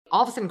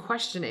all of a sudden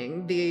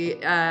questioning the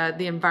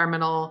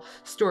environmental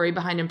story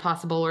behind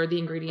Impossible or the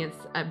ingredients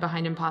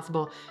behind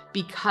Impossible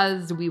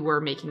because we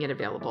were making it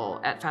available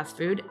at fast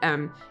food.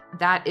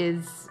 That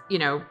is,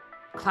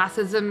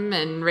 classism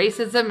and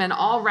racism and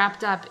all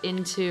wrapped up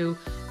into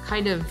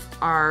kind of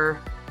our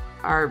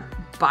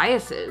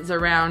biases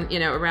around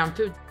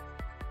food.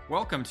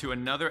 Welcome to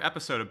another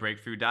episode of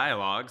Breakthrough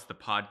Dialogues, the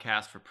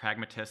podcast for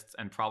pragmatists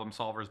and problem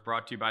solvers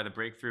brought to you by the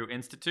Breakthrough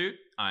Institute.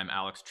 I'm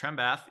Alex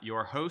Trembath,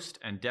 your host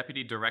and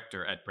deputy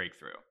director at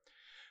Breakthrough.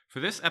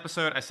 For this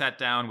episode, I sat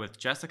down with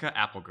Jessica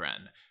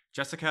Appelgren.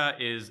 Jessica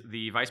is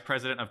the vice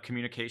president of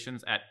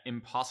communications at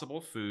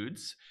Impossible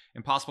Foods.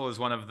 Impossible is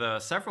one of the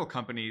several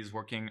companies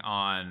working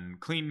on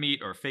clean meat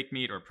or fake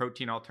meat or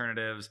protein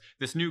alternatives,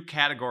 this new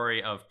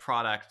category of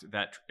product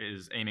that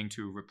is aiming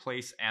to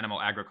replace animal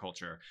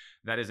agriculture.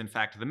 That is, in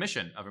fact, the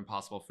mission of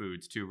Impossible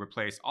Foods, to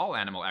replace all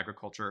animal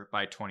agriculture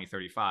by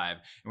 2035.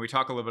 And we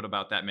talk a little bit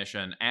about that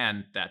mission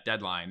and that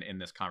deadline in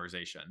this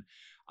conversation.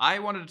 I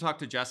wanted to talk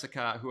to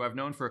Jessica, who I've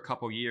known for a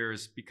couple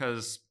years,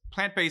 because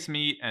plant-based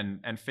meat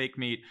and fake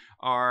meat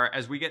are,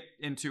 as we get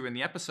into in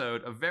the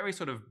episode, a very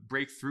sort of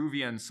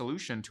breakthroughian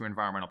solution to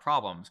environmental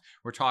problems.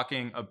 We're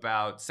talking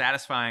about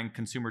satisfying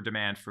consumer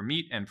demand for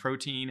meat and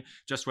protein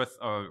just with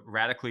a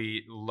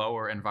radically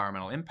lower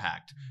environmental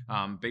impact,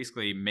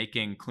 basically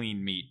making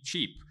clean meat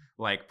cheap,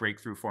 like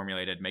Breakthrough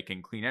formulated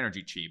making clean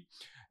energy cheap.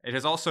 It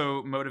has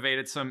also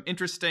motivated some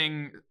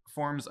interesting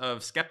forms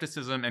of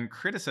skepticism and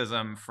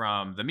criticism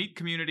from the meat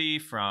community,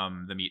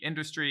 from the meat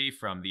industry,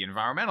 from the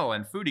environmental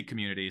and foodie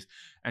communities.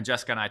 And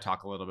Jessica and I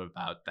talk a little bit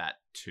about that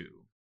too.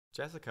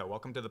 Jessica,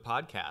 welcome to the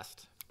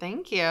podcast.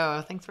 Thank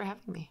you. Thanks for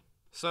having me.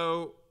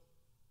 So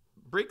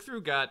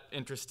Breakthrough got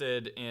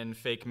interested in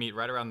fake meat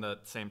right around the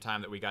same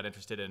time that we got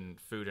interested in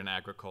food and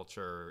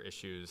agriculture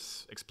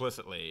issues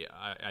explicitly.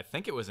 I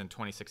think it was in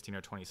 2016 or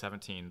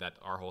 2017 that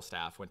our whole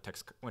staff went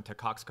to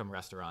Coxcomb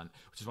Restaurant,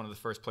 which is one of the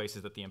first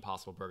places that the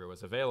Impossible Burger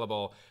was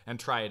available, and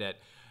tried it.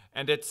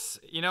 And it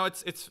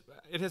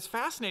has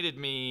fascinated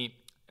me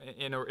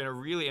in a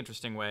really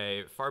interesting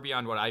way, far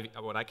beyond what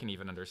I can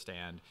even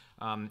understand.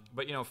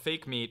 But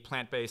fake meat,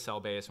 plant-based,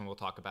 cell-based, and we'll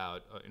talk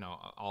about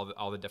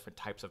all the different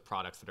types of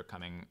products that are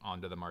coming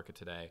onto the market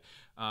today,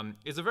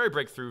 is a very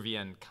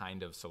breakthroughian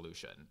kind of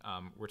solution.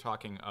 We're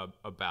talking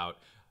about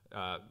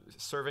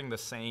serving the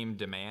same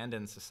demand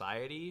in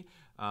society,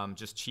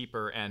 just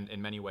cheaper and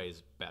in many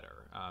ways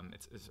better.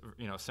 It's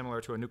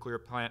similar to a nuclear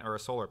plant or a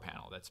solar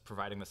panel that's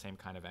providing the same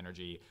kind of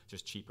energy,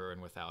 just cheaper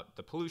and without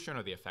the pollution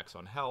or the effects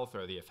on health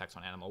or the effects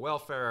on animal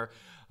welfare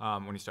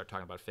when you start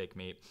talking about fake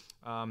meat.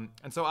 And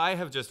so I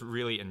have just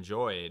really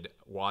enjoyed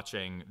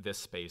watching this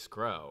space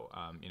grow.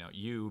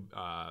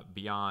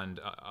 Beyond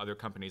other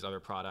companies, other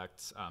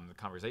products, the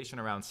conversation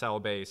around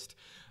cell-based,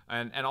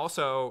 and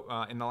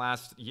also in the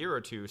last year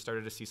or two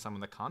started to see some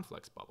of the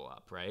conflicts bubble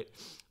up, right?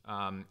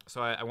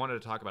 So I wanted to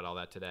talk about all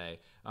that today.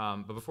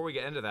 But before we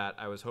get into that,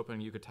 I was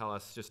hoping you could tell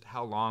us just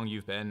how long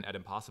you've been at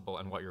Impossible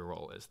and what your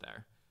role is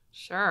there.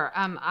 Sure.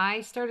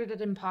 I started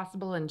at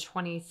Impossible in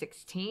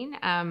 2016,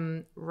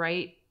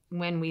 right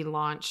when we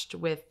launched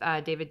with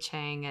David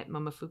Chang at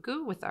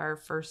Momofuku with our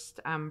first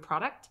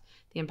product,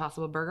 the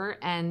Impossible Burger.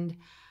 And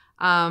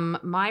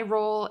my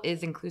role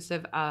is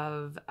inclusive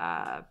of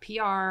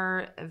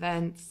PR,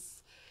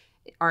 events,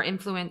 our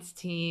influence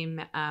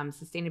team,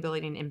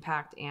 sustainability and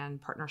impact,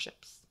 and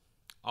partnerships.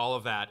 All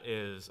of that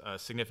is a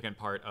significant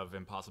part of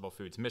Impossible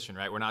Foods' mission,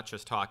 right? We're not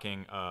just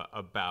talking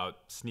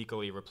about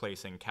sneakily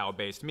replacing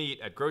cow-based meat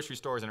at grocery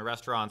stores and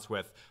restaurants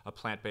with a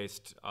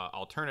plant-based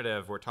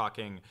alternative. We're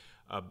talking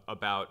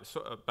about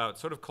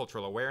sort of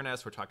cultural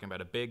awareness. We're talking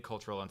about a big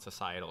cultural and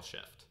societal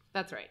shift.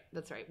 That's right.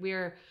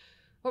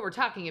 What we're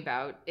talking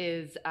about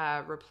is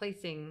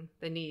replacing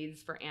the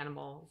needs for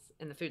animals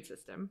in the food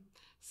system.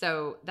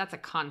 So that's a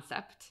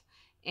concept.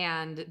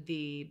 And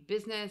the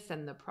business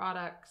and the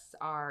products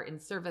are in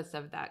service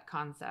of that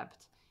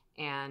concept.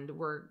 And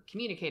we're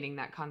communicating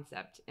that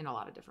concept in a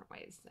lot of different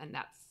ways. And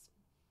that's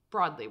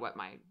broadly what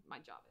my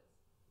job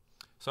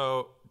is.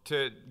 So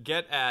to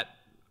get at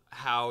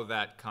how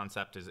that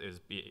concept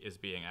is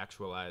being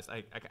actualized,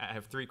 I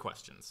have three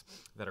questions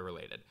that are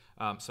related.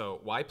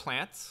 So why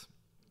plants?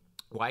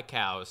 Why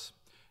cows?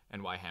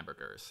 And why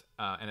hamburgers?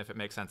 And if it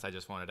makes sense, I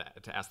just wanted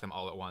to ask them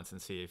all at once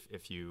and see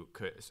if you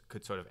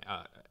could sort of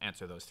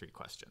answer those three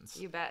questions.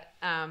 You bet.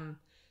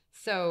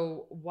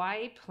 So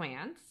why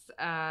plants?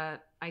 I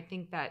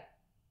think that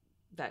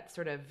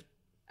sort of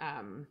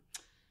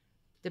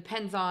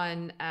depends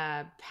on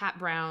Pat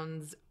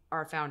Brown's,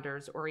 our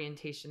founder's,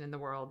 orientation in the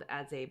world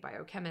as a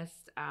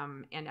biochemist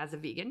and as a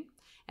vegan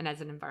and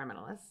as an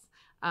environmentalist.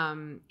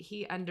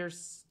 He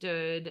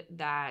understood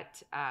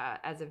that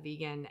as a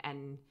vegan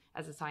and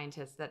as a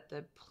scientist, that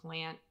the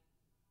plant,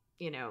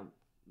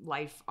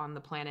 life on the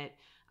planet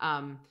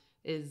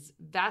is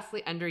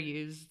vastly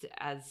underused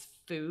as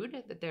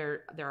food, that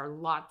there are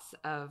lots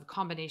of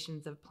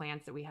combinations of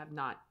plants that we have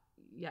not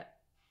yet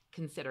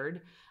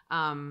considered,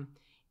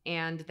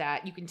 and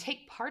that you can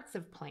take parts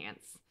of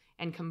plants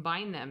and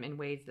combine them in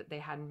ways that they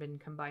hadn't been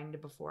combined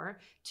before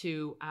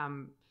to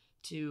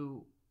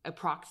to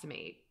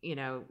approximate,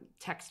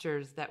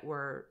 textures that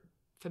we're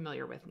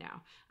familiar with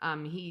now.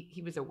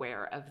 He was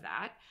aware of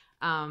that.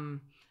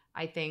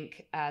 I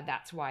think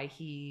that's why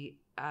he,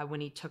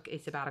 when he took a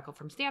sabbatical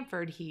from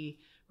Stanford, he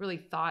really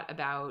thought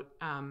about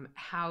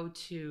how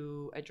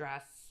to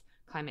address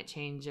climate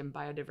change and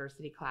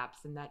biodiversity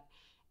collapse, and that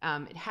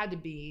it had to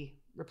be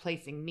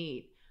replacing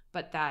meat,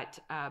 but that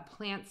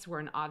plants were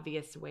an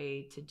obvious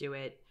way to do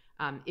it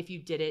if you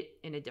did it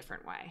in a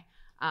different way,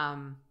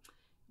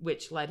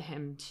 which led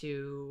him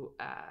to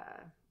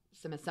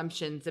some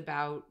assumptions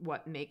about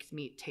what makes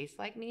meat taste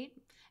like meat,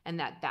 and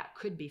that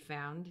could be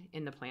found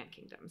in the plant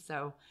kingdom.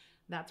 So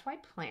that's why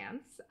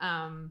plants.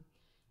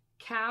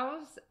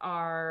 Cows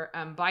are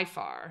by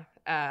far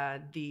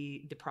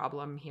the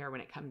problem here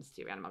when it comes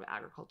to animal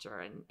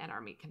agriculture and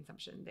our meat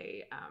consumption.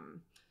 They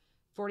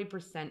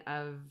 40%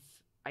 of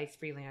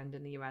ice-free land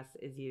in the U.S.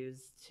 is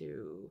used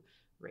to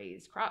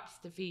raise crops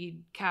to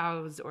feed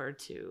cows or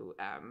to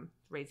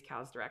raise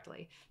cows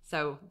directly.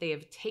 So they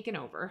have taken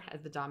over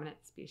as the dominant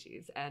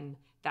species, and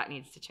that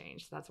needs to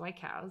change. So that's why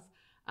cows.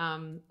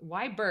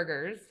 Why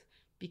burgers?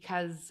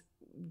 Because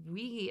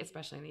we,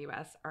 especially in the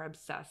U.S., are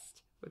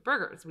obsessed with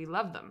burgers. We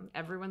love them.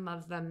 Everyone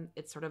loves them.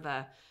 It's sort of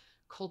a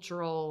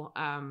cultural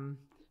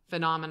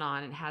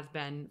phenomenon and has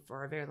been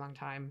for a very long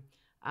time.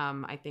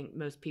 I think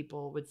most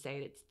people would say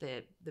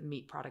it's the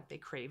meat product they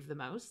crave the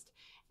most.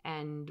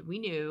 And we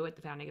knew at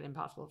the founding of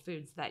Impossible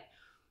Foods that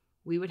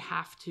we would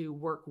have to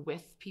work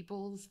with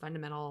people's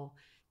fundamental,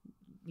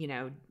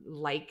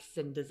 likes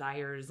and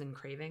desires and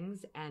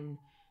cravings, and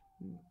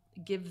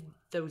give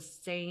those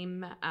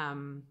same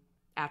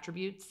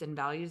attributes and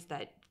values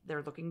that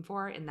they're looking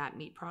for in that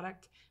meat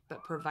product,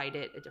 but provide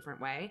it a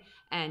different way.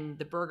 And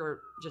the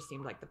burger just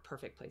seemed like the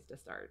perfect place to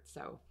start.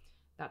 So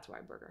that's why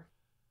burger.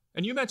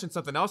 And you mentioned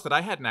something else that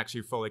I hadn't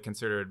actually fully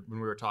considered when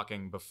we were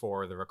talking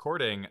before the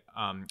recording,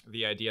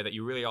 the idea that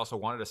you really also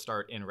wanted to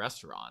start in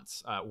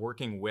restaurants,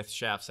 working with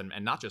chefs, and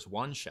not just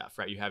one chef,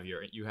 right? You have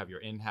your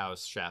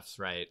in-house chefs,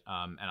 right?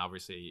 And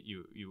obviously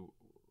you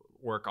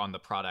work on the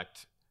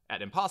product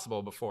at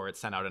Impossible before it's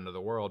sent out into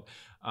the world,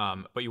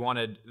 but you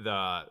wanted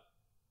the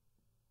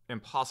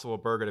Impossible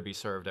Burger to be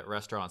served at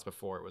restaurants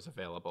before it was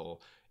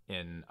available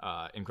in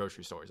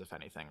grocery stores, if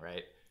anything,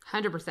 right?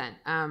 100%.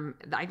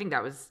 I think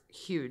that was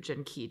huge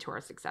and key to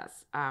our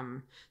success.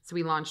 So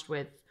we launched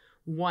with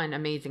one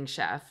amazing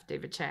chef,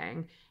 David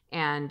Chang,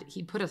 and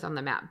he put us on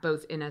the map,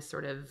 both in a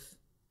sort of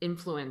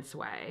influence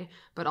way,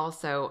 but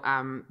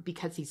also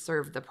because he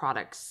served the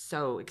product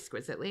so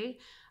exquisitely.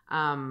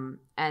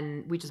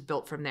 And we just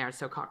built from there.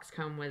 So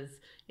Coxcomb was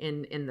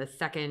in the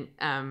second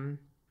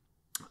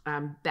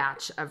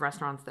batch of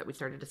restaurants that we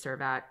started to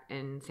serve at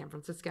in San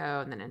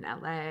Francisco and then in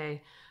LA.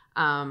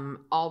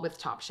 All with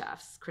top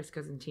chefs, Chris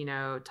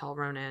Cosentino, Tal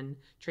Ronan,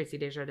 Tracy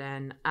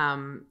Desjardins.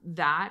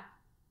 That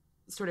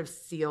sort of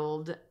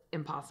sealed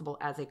Impossible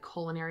as a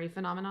culinary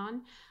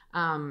phenomenon.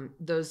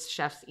 Those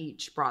chefs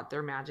each brought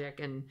their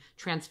magic and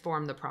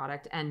transformed the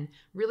product. And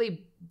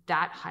really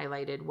that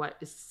highlighted what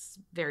is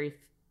very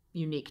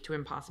unique to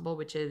Impossible,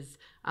 which is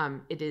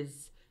it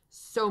is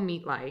so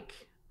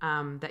meat-like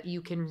that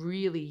you can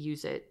really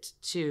use it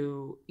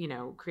to,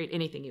 create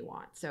anything you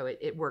want. So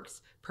it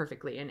works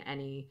perfectly in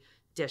any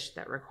dish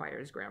that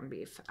requires ground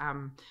beef.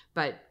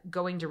 But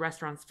going to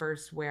restaurants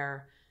first,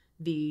 where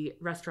the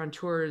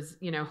restaurateur's,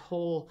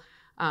 whole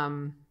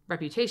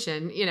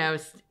reputation,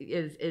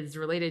 is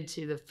related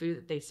to the food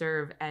that they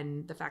serve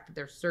and the fact that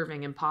they're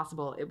serving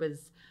Impossible. It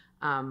was,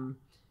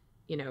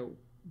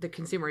 the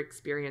consumer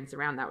experience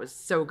around that was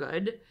so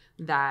good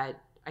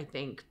that I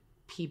think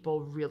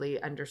people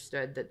really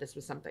understood that this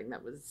was something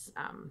that was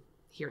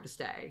here to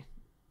stay,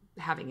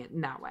 having it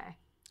in that way.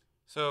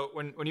 So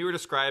when you were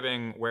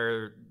describing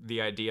where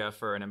the idea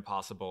for an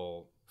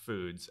Impossible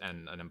Foods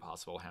and an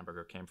Impossible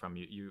Hamburger came from,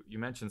 you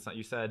mentioned something.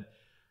 You said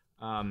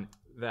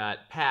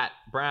that Pat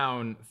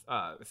Brown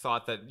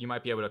thought that you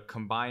might be able to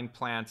combine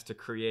plants to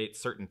create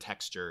certain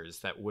textures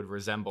that would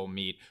resemble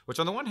meat, which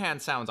on the one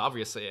hand sounds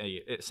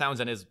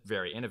and is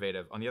very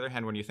innovative. On the other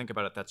hand, when you think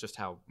about it, that's just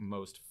how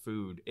most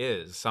food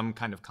is, some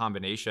kind of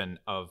combination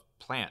of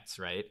plants,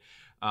 right?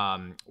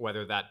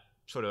 Whether that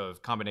sort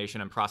of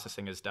combination and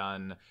processing is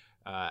done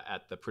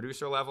at the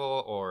producer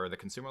level or the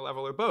consumer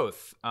level or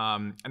both.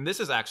 And this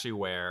is actually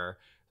where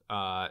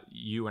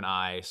you and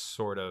I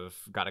sort of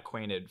got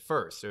acquainted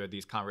first. So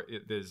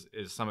is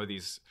some of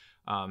these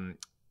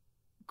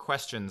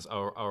questions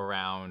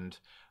around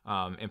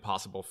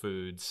Impossible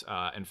Foods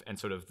and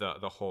sort of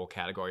the whole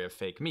category of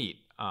fake meat.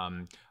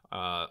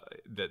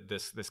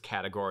 This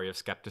category of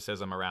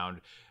skepticism around,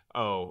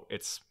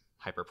 it's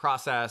hyper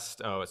processed,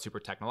 it's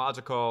super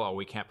technological,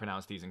 we can't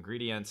pronounce these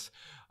ingredients,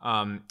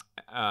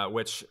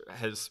 which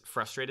has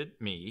frustrated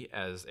me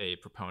as a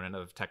proponent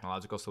of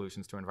technological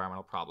solutions to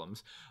environmental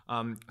problems.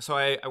 So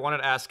I wanted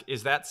to ask,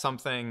 is that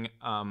something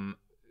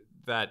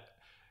that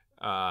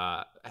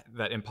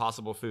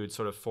Impossible Foods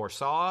sort of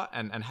foresaw,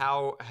 and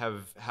how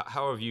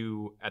have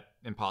you at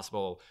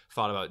Impossible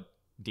thought about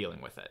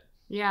dealing with it?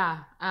 Yeah.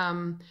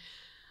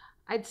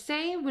 I'd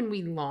say when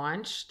we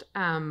launched,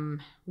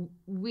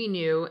 we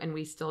knew, and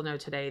we still know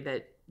today,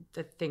 that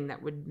the thing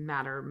that would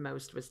matter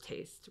most was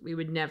taste. We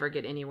would never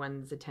get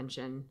anyone's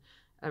attention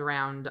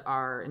around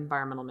our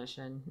environmental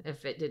mission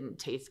if it didn't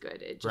taste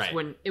good. It just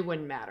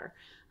wouldn't matter.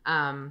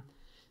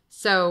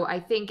 So I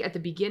think at the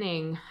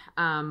beginning,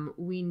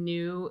 we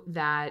knew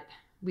that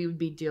we would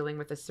be dealing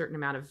with a certain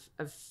amount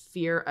of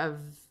fear of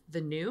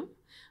the new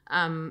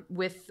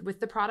with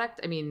the product.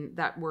 I mean,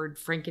 that word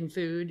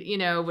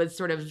Frankenfood, was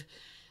sort of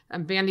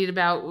bandied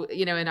about,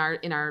 in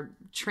our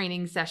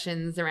training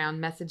sessions around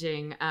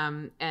messaging.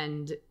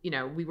 And,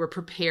 we were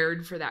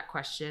prepared for that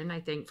question, I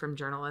think, from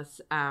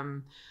journalists.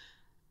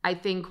 I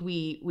think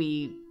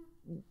we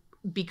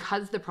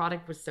because the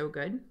product was so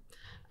good,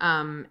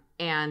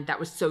 and that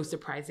was so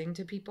surprising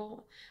to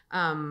people,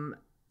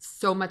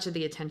 so much of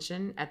the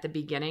attention at the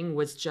beginning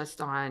was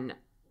just on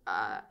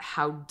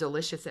how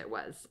delicious it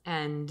was.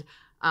 And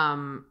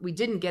we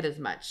didn't get as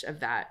much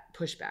of that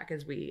pushback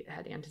as we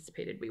had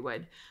anticipated we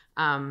would.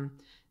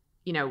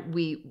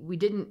 We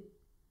didn't,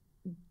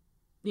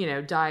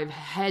 dive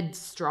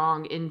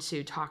headstrong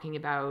into talking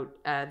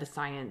about the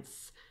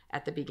science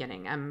at the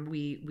beginning.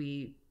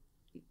 We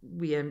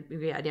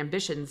had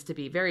ambitions to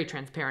be very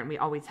transparent. We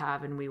always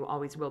have, and we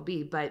always will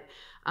be. But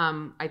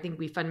I think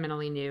we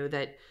fundamentally knew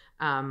that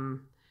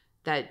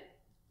that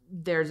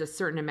there's a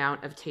certain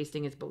amount of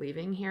tasting is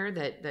believing here.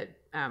 That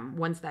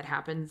once that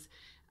happens,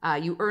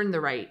 you earn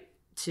the right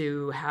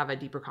to have a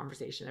deeper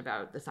conversation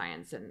about the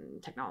science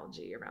and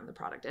technology around the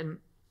product. And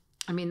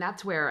I mean,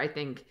 that's where I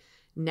think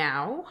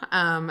now,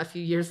 a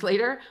few years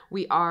later,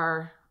 we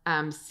are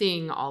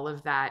seeing all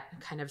of that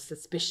kind of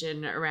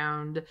suspicion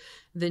around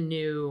the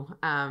new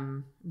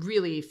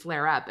really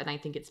flare up. And I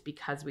think it's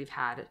because we've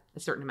had a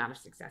certain amount of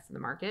success in the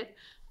market.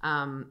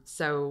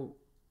 So,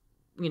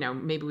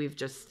 maybe we've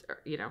just,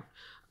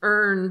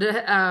 earned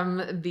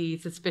the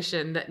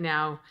suspicion that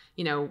now,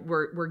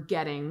 we're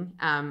getting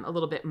a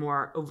little bit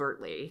more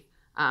overtly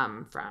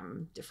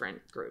from different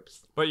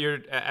groups. But you're,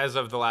 as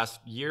of the last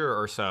year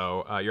or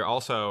so, you're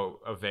also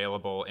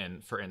available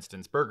in, for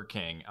instance, Burger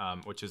King,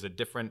 which is a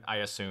different, I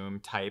assume,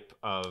 type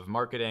of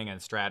marketing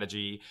and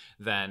strategy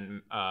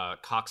than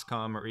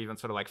Coxcomb, or even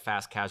sort of like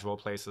fast casual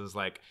places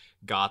like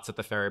Gott's at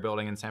the Ferry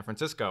Building in San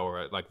Francisco,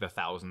 or like the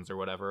thousands or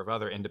whatever of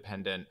other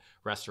independent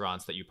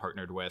restaurants that you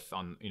partnered with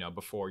on,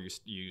 before you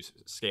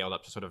scaled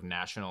up to sort of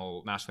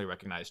nationally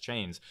recognized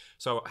chains.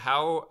 So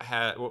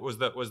what was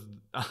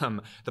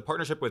the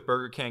partnership with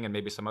Burger King and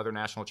maybe some other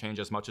national chains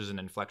as much as an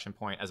inflection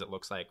point as it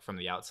looks like from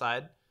the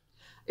outside?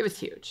 It was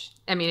huge.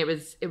 I mean, it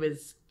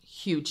was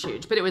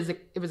huge, but it was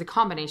a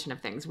combination of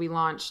things. We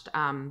launched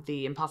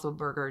the Impossible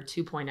Burger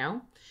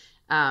 2.0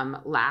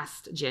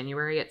 last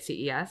January at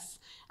CES.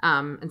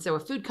 And so a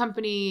food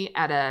company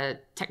at a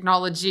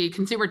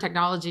consumer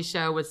technology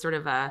show was sort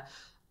of a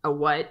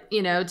what,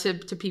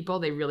 to people.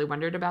 They really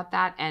wondered about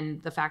that.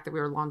 And the fact that we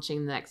were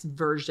launching the next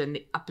version,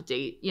 the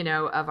update,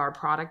 of our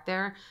product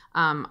there,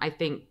 I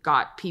think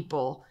got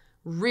people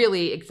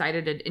really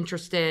excited and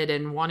interested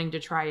and wanting to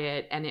try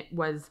it. And it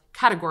was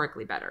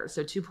categorically better.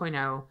 So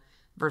 2.0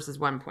 versus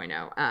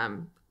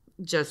 1.0,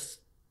 just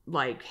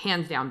like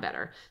hands down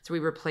better. So we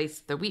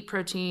replaced the wheat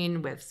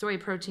protein with soy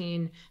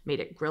protein,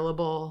 made it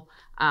grillable.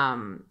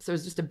 So it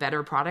was just a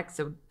better product.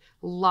 So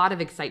a lot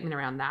of excitement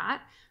around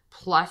that.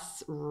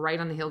 Plus, right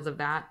on the heels of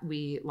that,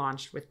 we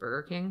launched with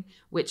Burger King,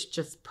 which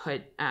just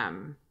put,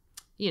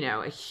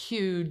 a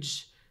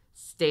huge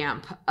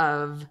stamp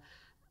of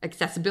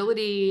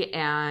accessibility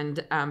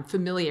and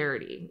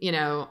familiarity,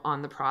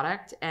 on the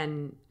product,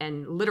 and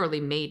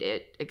literally made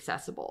it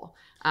accessible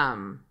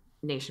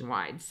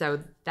nationwide. So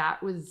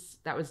that was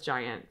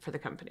giant for the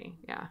company.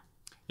 Yeah.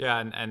 Yeah,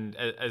 and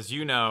as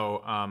you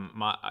know,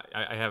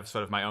 I have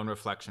sort of my own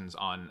reflections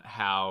on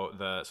how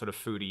the sort of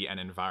foodie and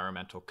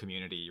environmental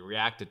community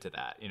reacted to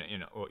that.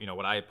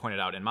 What I pointed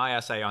out in my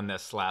essay on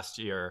this last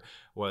year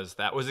was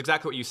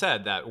exactly what you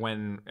said, that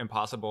when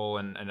Impossible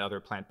and other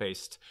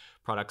plant-based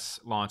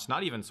products launched,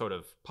 not even sort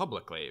of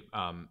publicly,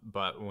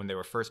 but when they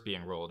were first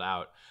being rolled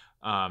out,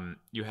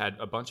 you had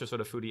a bunch of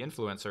sort of foodie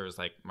influencers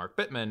like Mark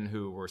Bittman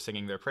who were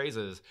singing their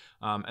praises.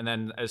 And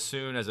then as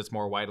soon as it's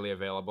more widely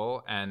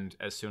available, and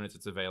as soon as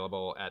it's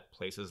available at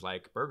places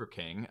like Burger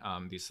King,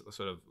 these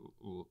sort of,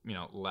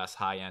 less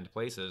high-end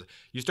places,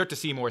 you start to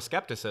see more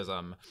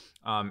skepticism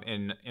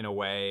in a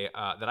way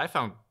that I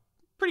found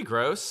pretty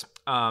gross.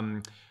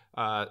 Sort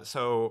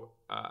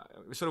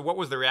of what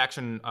was the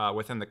reaction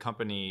within the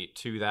company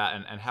to that,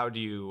 and how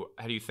do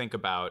you think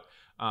about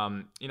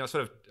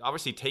sort of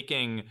obviously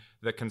taking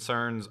the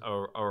concerns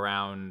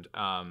around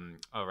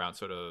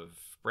sort of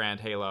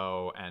brand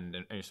halo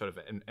and sort of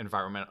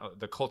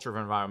the culture of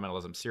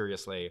environmentalism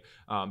seriously,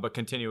 but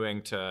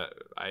continuing to,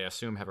 I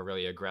assume, have a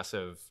really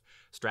aggressive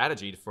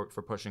strategy for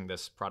pushing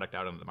this product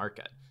out on the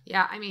market?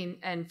 Yeah, I mean,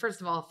 and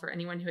first of all, for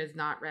anyone who has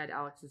not read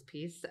Alex's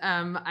piece,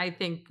 I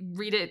think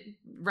read it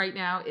right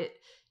now.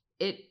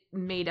 It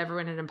made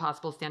everyone at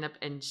Impossible stand up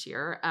and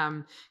cheer,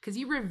 because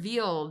you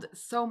revealed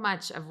so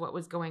much of what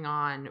was going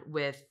on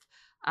with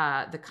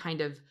the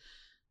kind of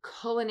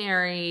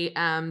culinary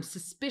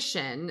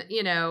suspicion,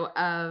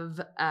 of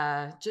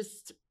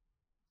just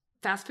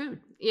fast food,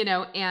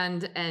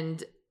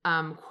 and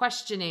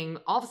questioning,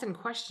 all of a sudden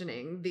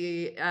questioning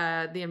the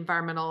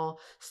environmental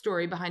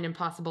story behind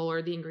Impossible,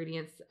 or the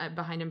ingredients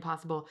behind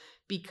Impossible,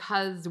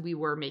 because we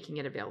were making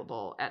it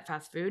available at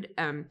fast food.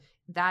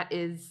 That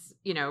is,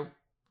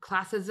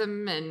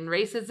 classism and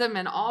racism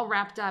and all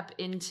wrapped up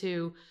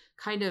into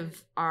kind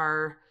of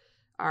our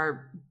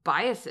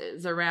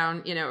biases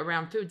around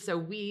food. So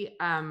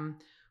I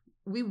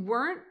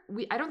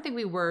don't think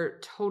we were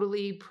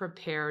totally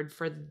prepared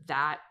for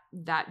that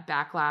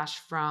backlash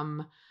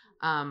from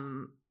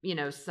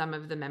some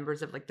of the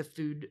members of like the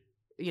food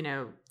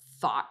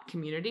thought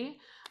community,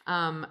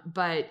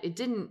 but it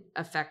didn't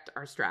affect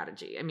our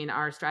strategy. I mean,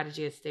 our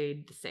strategy has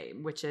stayed the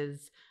same, which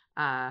is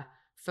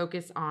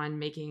focus on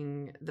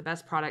making the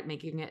best product,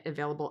 making it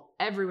available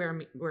everywhere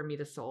where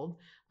meat is sold.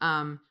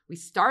 We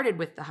started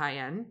with the high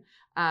end,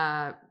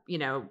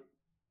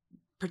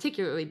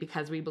 particularly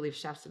because we believe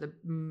chefs are the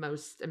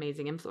most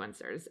amazing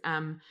influencers.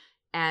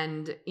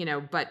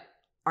 But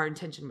our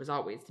intention was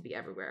always to be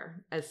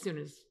everywhere as soon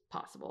as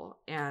possible.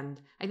 And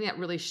I think that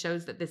really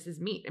shows that this is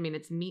meat. I mean,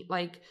 it's meat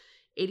like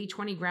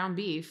 80-20 ground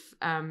beef.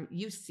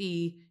 You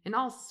see in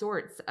all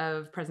sorts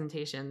of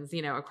presentations,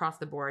 across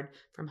the board,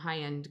 from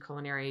high-end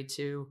culinary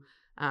to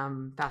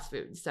fast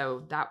food.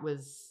 So that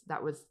was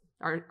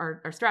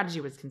our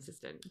strategy was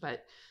consistent,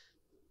 but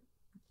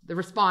the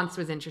response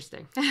was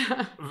interesting.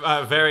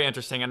 Very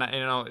interesting. And,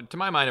 to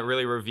my mind, it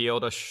really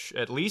revealed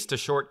at least a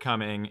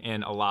shortcoming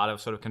in a lot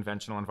of sort of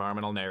conventional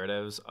environmental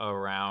narratives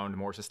around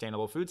more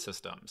sustainable food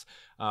systems.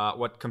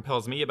 What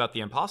compels me about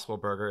the Impossible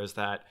Burger is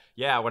that,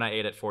 when I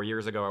ate it 4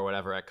 years ago or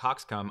whatever at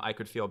Coxcomb, I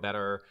could feel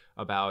better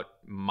about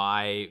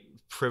my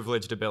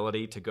privileged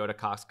ability to go to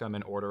Coxcomb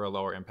and order a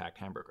lower impact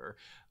hamburger.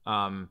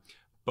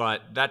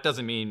 But that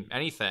doesn't mean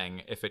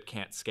anything if it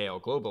can't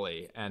scale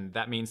globally. And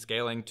that means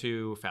scaling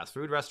to fast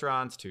food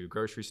restaurants, to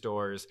grocery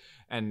stores.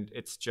 And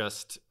it's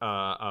just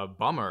a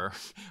bummer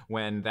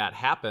when that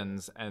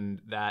happens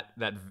and that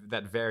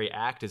very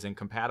act is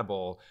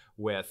incompatible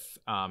with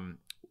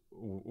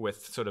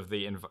sort of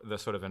the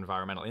sort of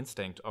environmental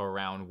instinct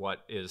around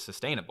what is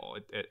sustainable.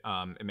 It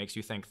makes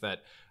you think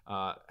that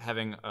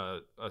having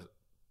a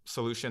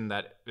solution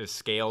that is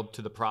scaled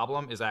to the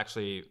problem is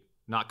actually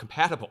not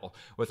compatible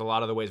with a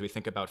lot of the ways we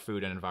think about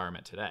food and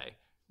environment today.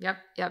 Yep.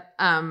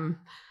 I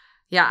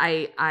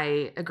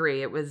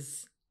agree. It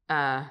was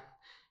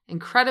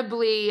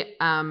incredibly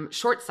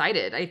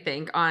short-sighted, I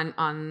think,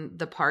 on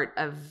the part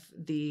of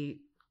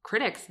the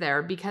critics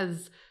there,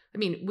 because, I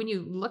mean, when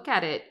you look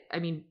at it, I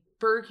mean,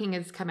 Burger King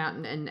has come out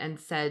and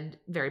said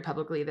very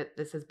publicly that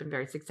this has been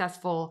very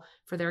successful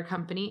for their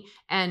company.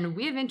 And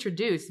we have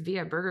introduced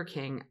via Burger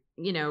King,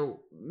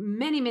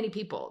 many, many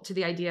people to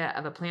the idea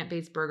of a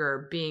plant-based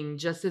burger being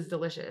just as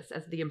delicious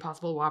as the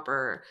Impossible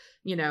Whopper,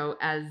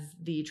 as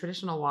the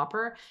traditional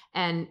Whopper.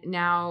 And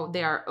now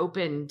they are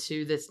open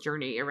to this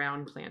journey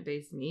around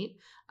plant-based meat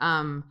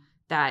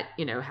that,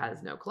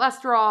 has no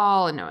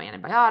cholesterol and no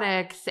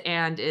antibiotics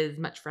and is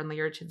much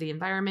friendlier to the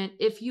environment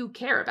if you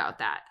care about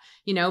that,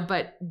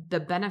 but the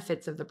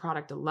benefits of the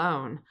product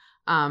alone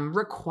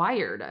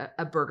required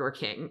a Burger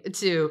King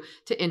to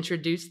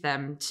introduce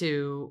them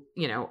to,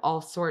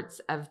 all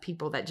sorts of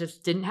people that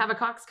just didn't have a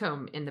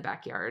coxcomb in the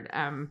backyard.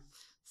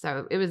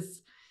 So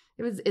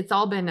it's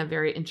all been a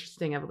very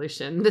interesting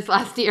evolution this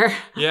last year.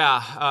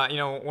 Yeah.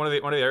 One of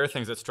the other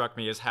things that struck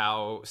me is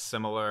how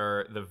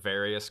similar the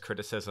various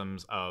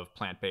criticisms of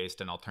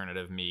plant-based and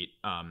alternative meat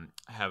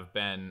have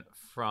been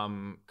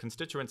from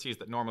constituencies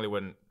that normally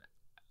wouldn't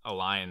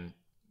align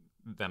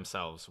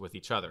themselves with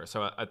each other.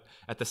 So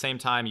at the same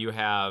time, you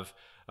have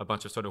a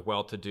bunch of sort of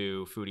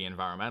well-to-do foodie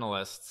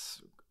environmentalists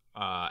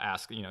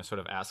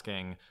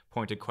asking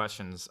pointed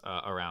questions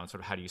around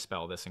sort of how do you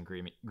spell this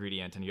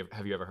ingredient, and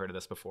have you ever heard of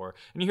this before?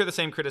 And you hear the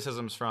same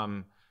criticisms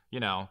from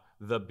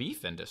the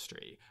beef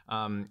industry.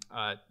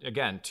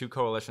 Again, two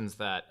coalitions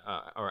that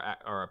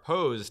are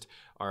opposed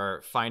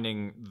are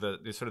finding the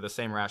sort of the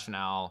same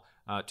rationale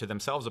to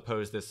themselves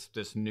oppose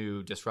this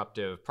new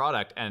disruptive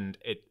product, and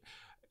it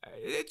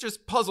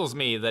just puzzles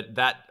me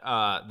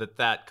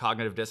that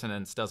cognitive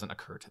dissonance doesn't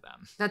occur to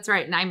them. That's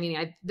right. And I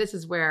mean, this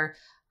is where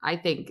I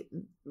think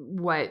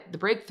what the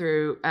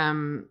Breakthrough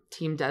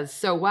team does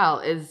so well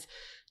is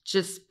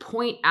just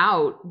point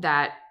out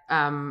that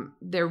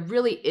there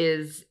really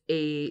is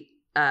a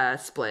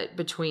split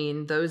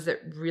between those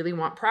that really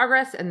want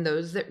progress and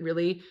those that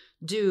really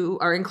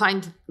are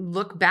inclined to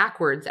look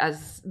backwards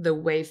as the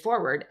way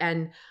forward.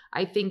 And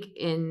I think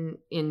in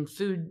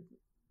food,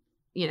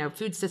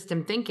 food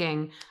system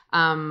thinking,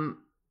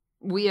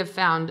 we have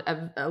found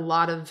a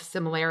lot of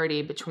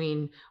similarity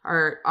between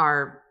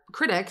our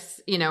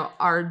critics,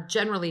 are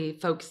generally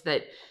folks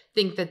that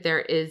think that there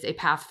is a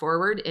path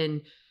forward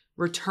in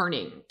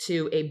returning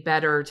to a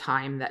better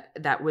time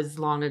that was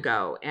long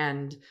ago.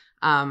 And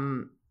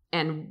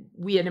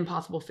we at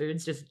Impossible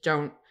Foods just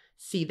don't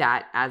see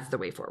that as the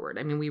way forward.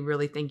 I mean, we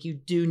really think you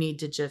do need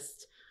to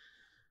just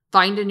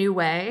find a new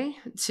way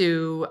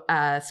to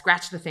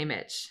scratch the same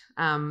itch.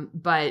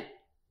 But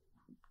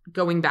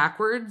going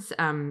backwards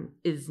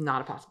is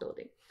not a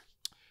possibility.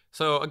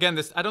 So again,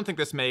 I don't think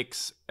this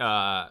makes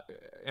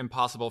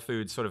Impossible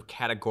Foods sort of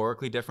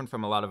categorically different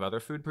from a lot of other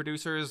food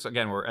producers.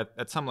 Again, we're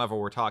at some level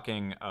we're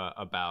talking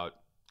about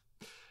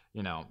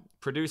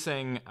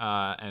producing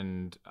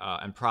and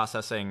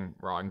processing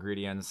raw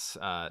ingredients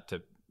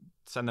to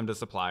send them to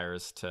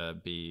suppliers to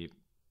be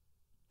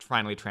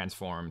finally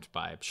transformed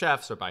by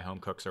chefs or by home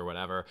cooks or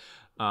whatever.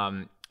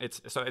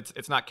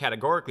 It's not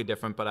categorically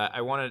different, but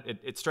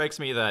it strikes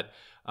me that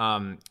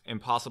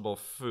Impossible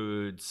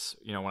Foods,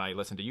 when I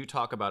listen to you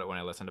talk about it, when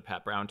I listen to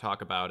Pat Brown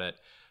talk about it,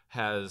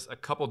 has a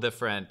couple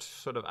different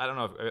sort of, I don't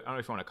know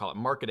if you want to call it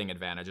marketing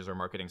advantages or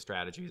marketing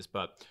strategies,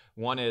 but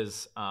one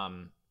is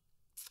the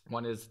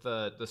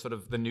sort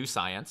of the new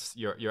science.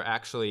 You're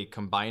actually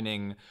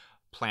combining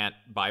plant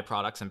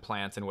byproducts and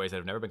plants in ways that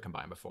have never been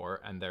combined before,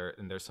 and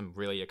there's some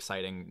really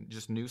exciting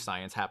just new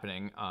science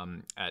happening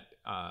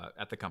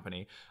at the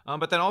company.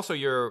 But then also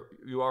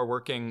you are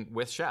working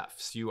with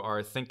chefs. You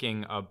are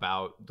thinking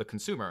about the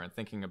consumer and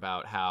thinking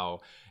about how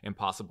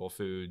Impossible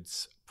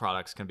Foods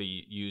products can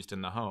be used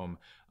in the home.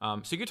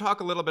 So you could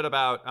talk a little bit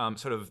about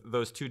sort of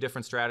those two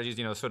different strategies,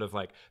 sort of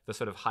like the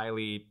sort of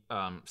highly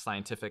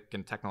scientific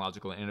and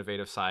technological and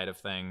innovative side of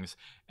things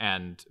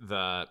and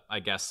the, I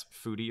guess,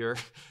 foodier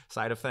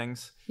side of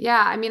things.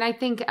 Yeah, I mean, I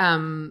think,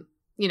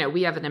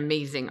 we have an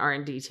amazing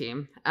R&D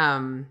team.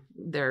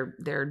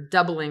 They're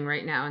doubling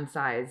right now in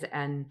size.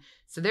 And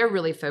so they're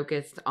really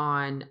focused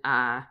on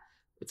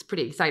it's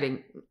pretty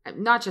exciting,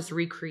 not just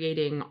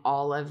recreating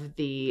all of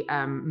the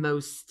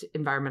most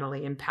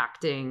environmentally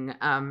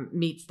impacting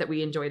meats that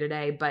we enjoy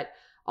today, but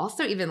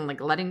also even like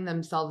letting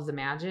themselves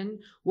imagine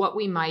what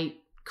we might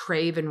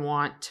crave and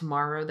want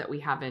tomorrow that we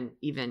haven't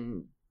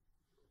even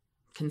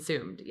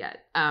consumed yet.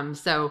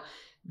 So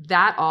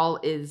that all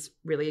is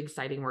really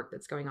exciting work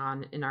that's going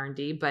on in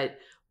R&D. But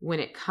when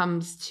it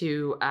comes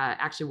to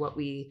actually what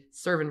we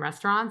serve in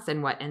restaurants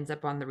and what ends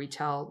up on the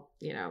retail,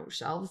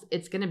 shelves,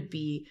 it's going to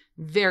be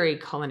very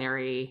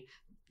culinarily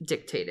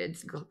dictated.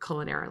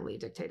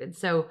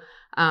 So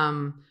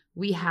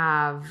we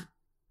have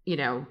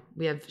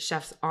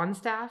chefs on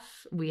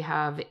staff. We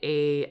have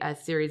a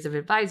series of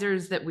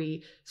advisors that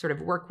we sort of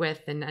work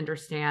with and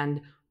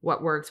understand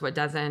what works, what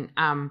doesn't.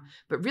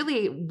 But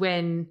really,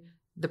 when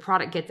the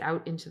product gets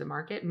out into the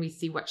market and we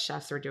see what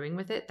chefs are doing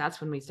with it, that's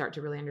when we start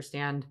to really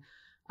understand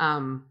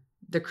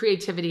the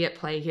creativity at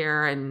play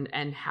here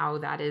and how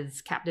that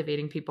is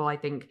captivating people. I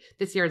think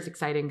this year is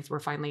exciting because we're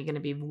finally going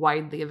to be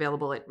widely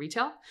available at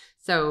retail.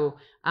 So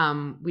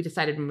we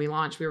decided when we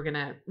launched, we were going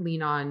to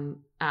lean on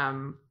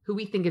who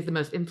we think is the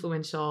most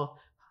influential,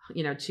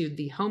 to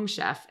the home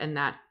chef, and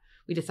that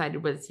we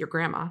decided was your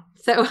grandma.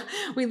 So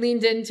we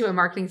leaned into a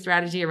marketing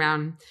strategy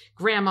around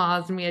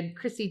grandmas, and we had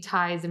Chrissy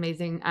Teigen's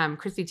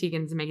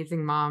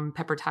amazing mom,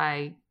 Pepper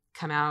Ty,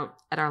 come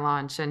out at our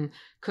launch and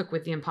cook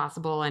with the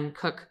Impossible and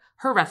cook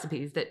her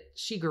recipes that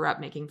she grew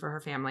up making for her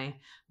family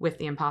with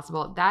the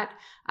Impossible. That,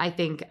 I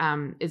think,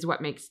 is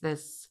what makes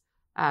this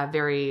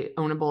very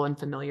ownable and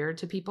familiar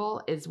to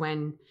people, is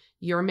when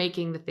you're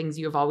making the things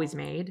you have always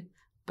made,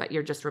 but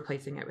you're just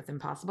replacing it with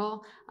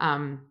Impossible.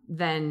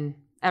 Then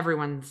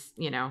everyone's,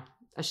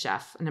 a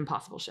chef, an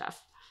Impossible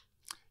chef.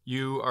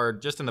 You are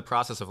just in the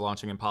process of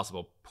launching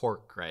Impossible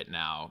Pork right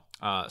now.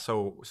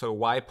 So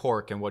why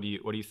pork, and what do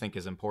you think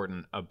is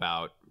important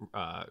about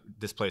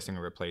displacing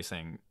or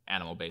replacing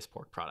animal-based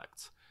pork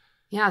products?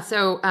 Yeah,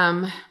 so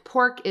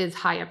pork is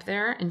high up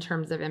there in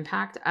terms of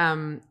impact.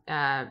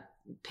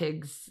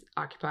 Pigs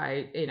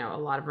occupy, a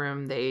lot of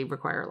room. They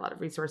require a lot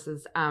of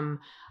resources.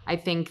 I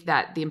think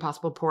that the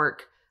Impossible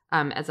Pork,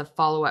 as a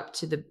follow-up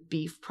to the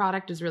beef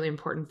product, is really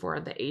important for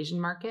the Asian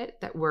market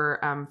that we're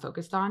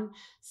focused on.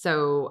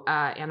 So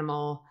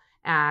animal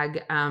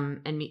ag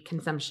and meat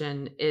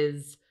consumption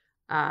is,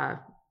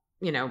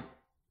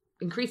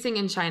 increasing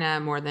in China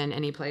more than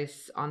any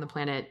place on the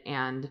planet.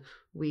 And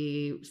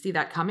we see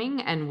that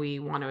coming and we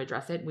want to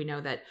address it. We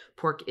know that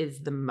pork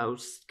is the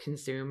most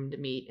consumed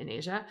meat in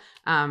Asia.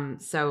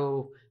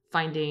 So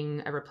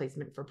finding a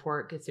replacement for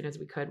pork as soon as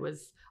we could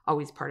was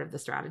always part of the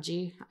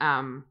strategy.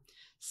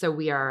 So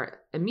we are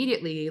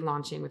immediately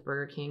launching with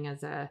Burger King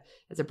as a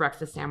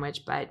breakfast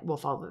sandwich, but we'll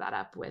follow that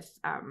up with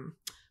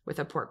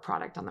a pork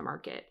product on the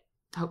market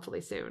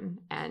hopefully soon,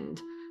 and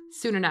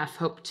soon enough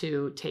hope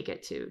to take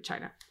it to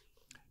China.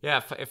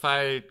 Yeah, if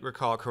I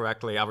recall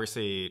correctly,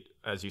 obviously,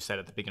 as you said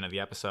at the beginning of the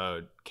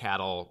episode,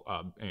 cattle,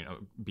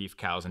 beef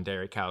cows and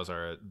dairy cows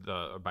are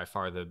by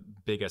far the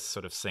biggest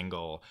sort of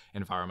single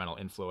environmental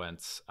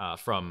influence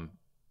from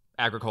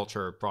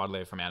agriculture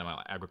broadly, from animal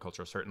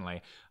agriculture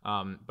certainly,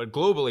 but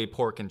globally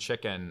pork and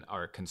chicken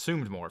are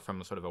consumed more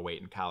from sort of a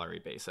weight and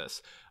calorie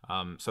basis.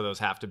 So those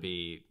have to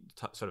be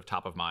sort of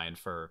top of mind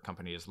for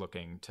companies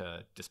looking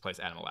to displace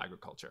animal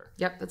agriculture.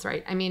 Yep, that's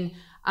right. I mean,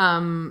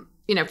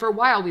 for a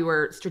while we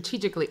were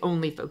strategically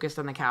only focused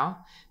on the cow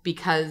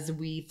because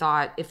we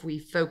thought if we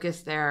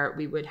focused there,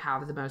 we would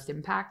have the most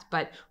impact.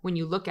 But when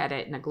you look at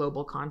it in a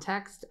global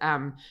context,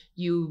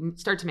 you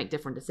start to make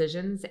different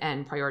decisions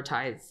and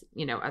prioritize,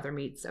 other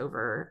meats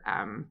over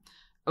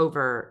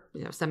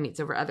some meats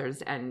over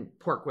others. And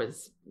pork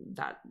was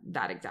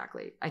that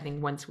exactly. I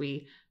think once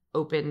we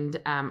opened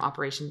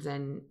operations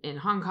in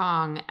Hong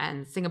Kong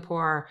and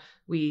Singapore,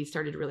 we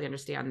started to really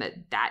understand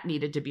that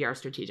needed to be our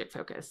strategic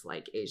focus.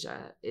 Like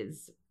Asia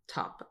is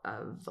top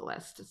of the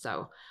list.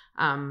 So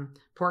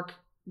pork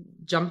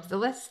jumped the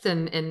list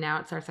and now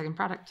it's our second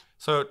product.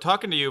 So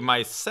talking to you,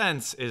 my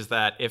sense is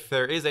that if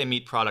there is a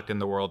meat product in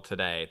the world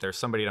today, there's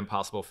somebody at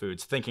Impossible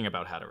Foods thinking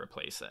about how to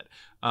replace it.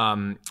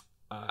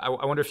 I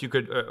wonder if you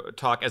could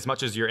talk as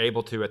much as you're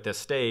able to at this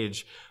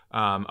stage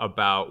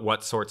about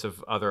what sorts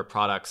of other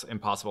products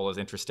Impossible is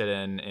interested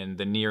in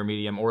the near,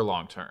 medium, or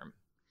long term.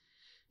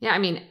 Yeah, I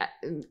mean,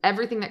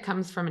 everything that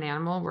comes from an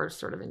animal, we're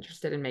sort of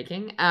interested in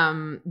making.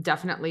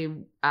 Definitely,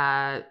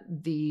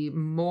 the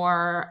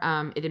more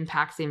it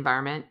impacts the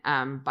environment,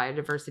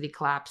 biodiversity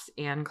collapse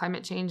and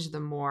climate change,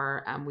 the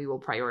more we will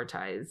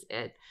prioritize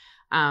it.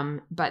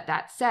 But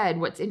that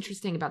said, what's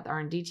interesting about the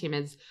R&D team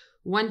is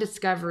one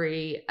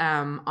discovery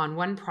on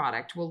one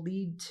product will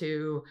lead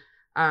to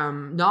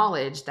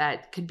knowledge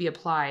that could be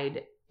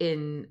applied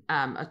in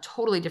a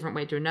totally different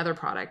way to another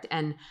product.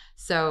 And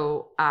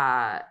so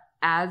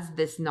as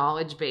this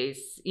knowledge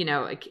base,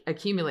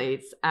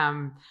 accumulates,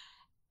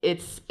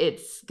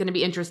 it's going to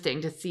be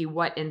interesting to see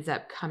what ends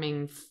up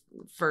coming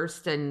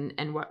first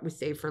and what we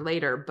save for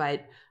later.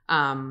 But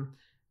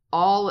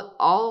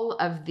all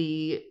of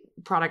the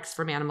products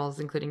from animals,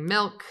 including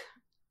milk,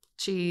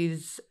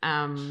 cheese,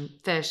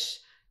 fish,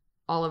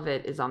 all of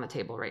it is on the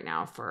table right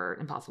now for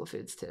Impossible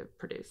Foods to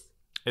produce.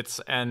 It's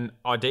an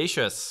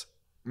audacious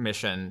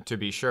mission, to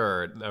be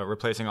sure,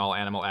 replacing all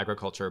animal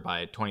agriculture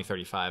by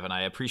 2035. And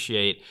I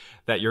appreciate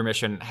that your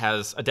mission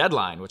has a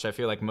deadline, which I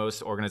feel like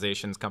most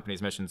organizations,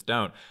 companies' missions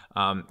don't.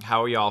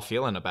 How are you all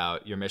feeling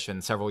about your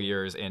mission several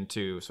years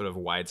into sort of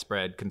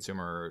widespread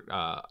consumer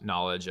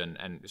knowledge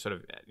and sort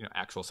of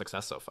actual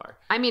success so far?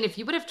 I mean, if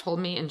you would have told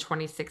me in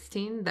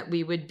 2016 that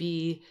we would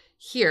be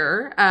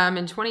here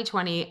in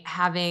 2020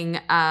 having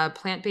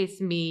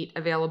plant-based meat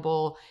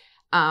available,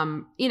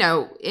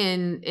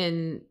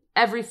 in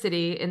every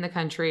city in the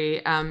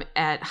country,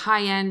 at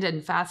high-end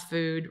and fast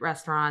food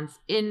restaurants,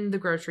 in the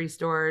grocery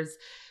stores,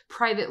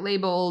 private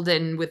labeled,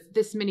 and with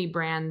this many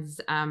brands,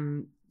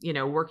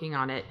 working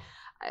on it,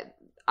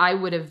 I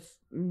would have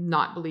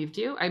not believed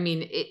you. I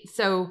mean,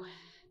 so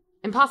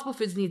Impossible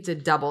Foods needs to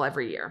double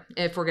every year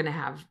if we're going to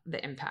have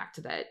the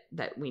impact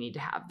that we need to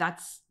have.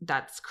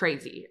 That's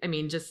crazy. I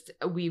mean, just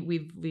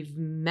we've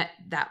met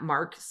that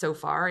mark so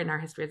far in our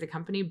history as a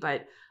company,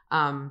 but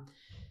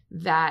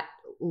that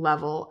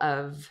level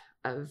of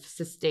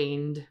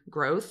sustained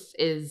growth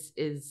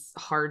is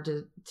hard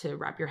to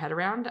wrap your head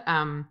around.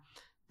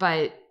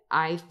 But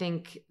I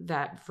think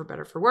that for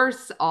better or for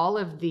worse, all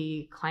of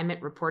the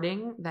climate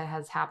reporting that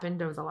has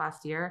happened over the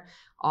last year,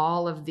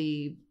 all of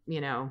the,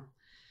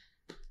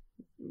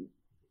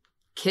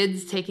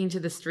 kids taking to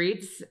the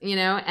streets,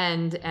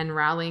 and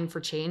rallying for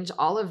change,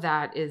 all of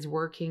that is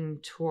working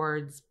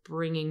towards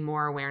bringing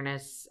more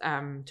awareness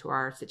to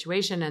our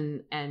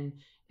situation. And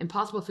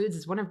Impossible Foods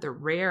is one of the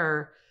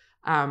rare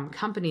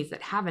companies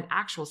that have an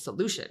actual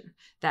solution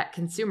that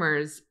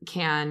consumers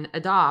can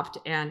adopt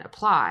and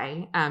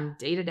apply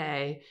day to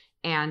day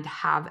and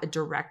have a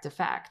direct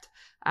effect.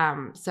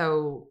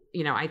 So,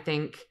 I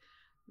think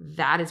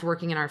that is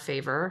working in our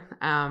favor.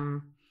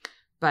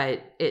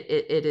 But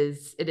it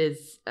is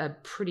a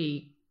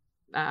pretty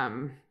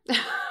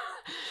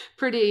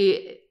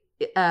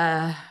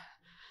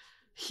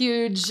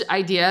huge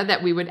idea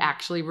that we would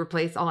actually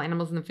replace all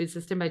animals in the food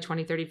system by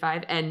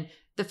 2035. And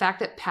the fact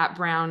that Pat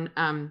Brown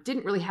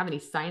didn't really have any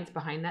science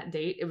behind that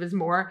date, it was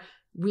more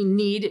we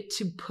need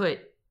to put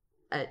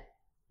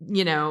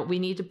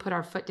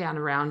our foot down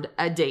around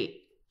a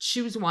date,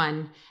 choose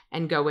one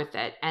and go with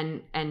it.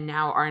 And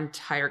now our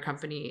entire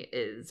company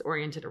is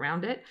oriented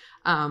around it.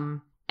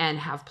 And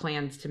have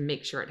plans to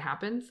make sure it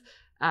happens.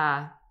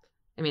 I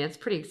mean, it's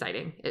pretty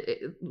exciting.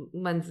 It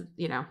lends,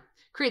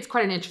 creates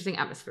quite an interesting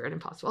atmosphere at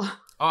Impossible.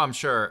 Oh, I'm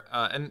sure.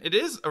 And it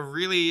is a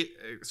really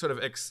sort of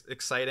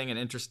exciting and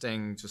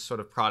interesting just sort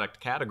of product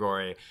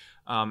category.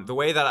 The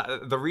way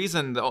that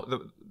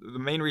the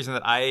main reason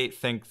that I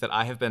think that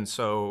I have been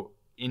so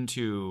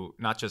into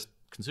not just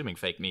consuming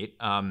fake meat,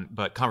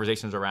 but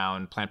conversations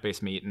around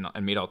plant-based meat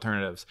and meat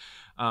alternatives,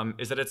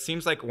 is that it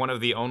seems like one of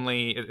the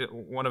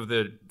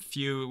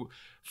few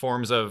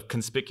forms of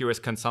conspicuous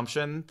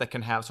consumption that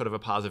can have sort of a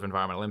positive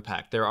environmental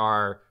impact. There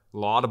are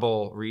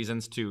laudable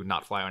reasons to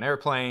not fly on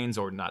airplanes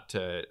or not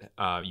to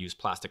use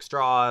plastic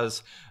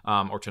straws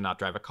or to not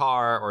drive a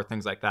car or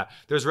things like that.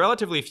 There's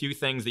relatively few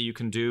things that you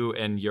can do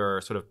in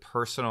your sort of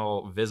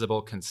personal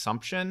visible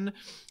consumption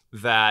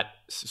that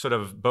sort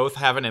of both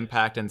have an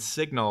impact and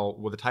signal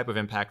with the type of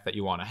impact that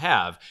you want to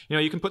have.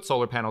 You can put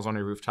solar panels on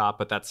your rooftop,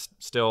 but that's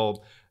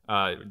still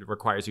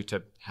requires you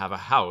to have a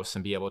house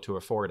and be able to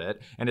afford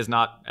it, and is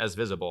not as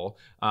visible.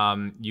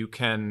 You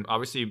can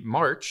obviously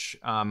march,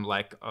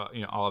 like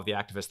all of the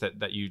activists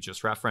that you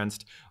just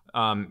referenced.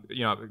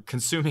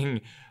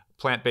 Consuming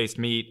plant-based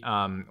meat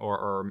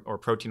or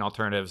protein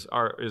alternatives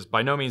is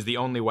by no means the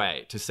only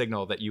way to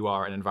signal that you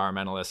are an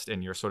environmentalist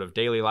in your sort of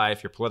daily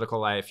life, your political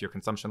life, your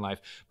consumption life.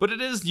 But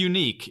it is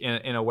unique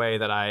in a way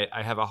that I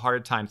have a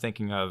hard time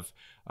thinking of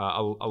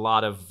a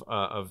lot of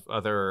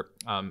other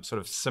sort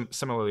of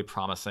similarly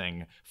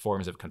promising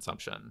forms of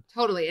consumption.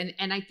 Totally.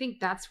 And I think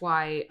that's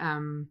why,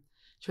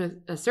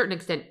 to a certain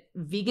extent,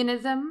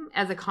 veganism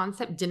as a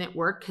concept didn't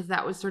work, because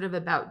that was sort of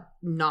about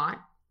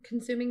not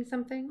consuming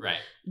something, right?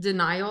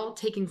 Denial,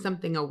 taking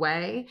something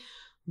away,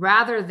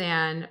 rather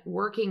than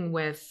working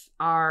with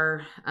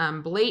our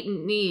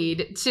blatant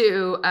need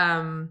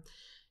to,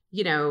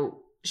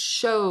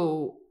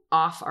 show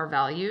off our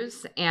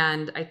values.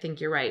 And I think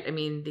you're right. I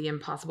mean, the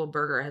Impossible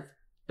Burger has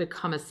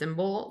become a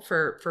symbol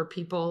for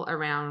people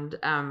around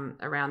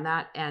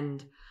that.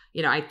 And,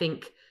 I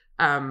think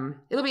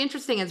it'll be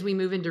interesting as we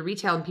move into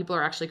retail and people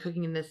are actually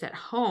cooking this at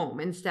home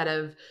instead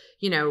of,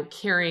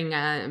 carrying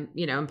a,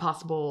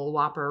 Impossible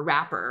Whopper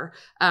wrapper,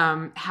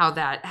 how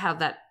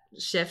that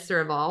shifts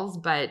or evolves.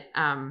 But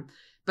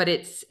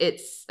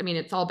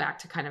it's all back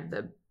to kind of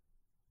the,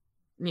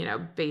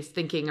 base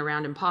thinking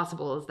around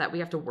Impossible, is that we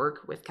have to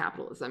work with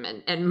capitalism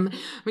and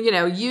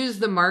use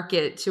the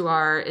market to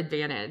our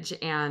advantage.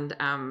 And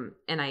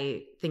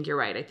I think you're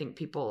right. I think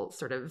people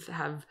sort of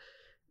have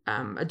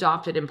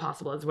adopted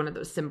Impossible as one of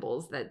those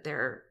symbols that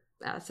they're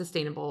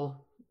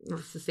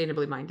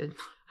sustainably minded.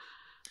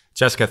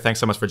 Jessica, thanks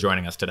so much for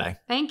joining us today.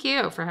 Thank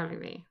you for having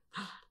me.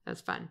 That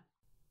was fun.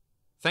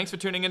 Thanks for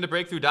tuning into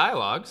Breakthrough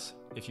Dialogues.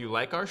 If you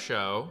like our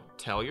show,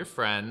 tell your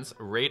friends,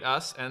 rate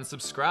us, and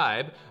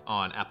subscribe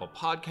on Apple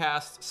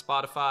Podcasts,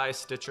 Spotify,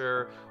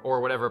 Stitcher, or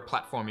whatever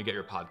platform you get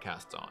your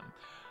podcasts on.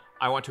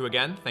 I want to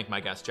again thank my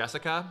guest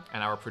Jessica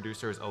and our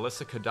producers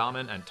Alyssa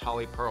Kadaman and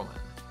Tali Perlman.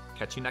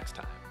 Catch you next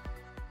time.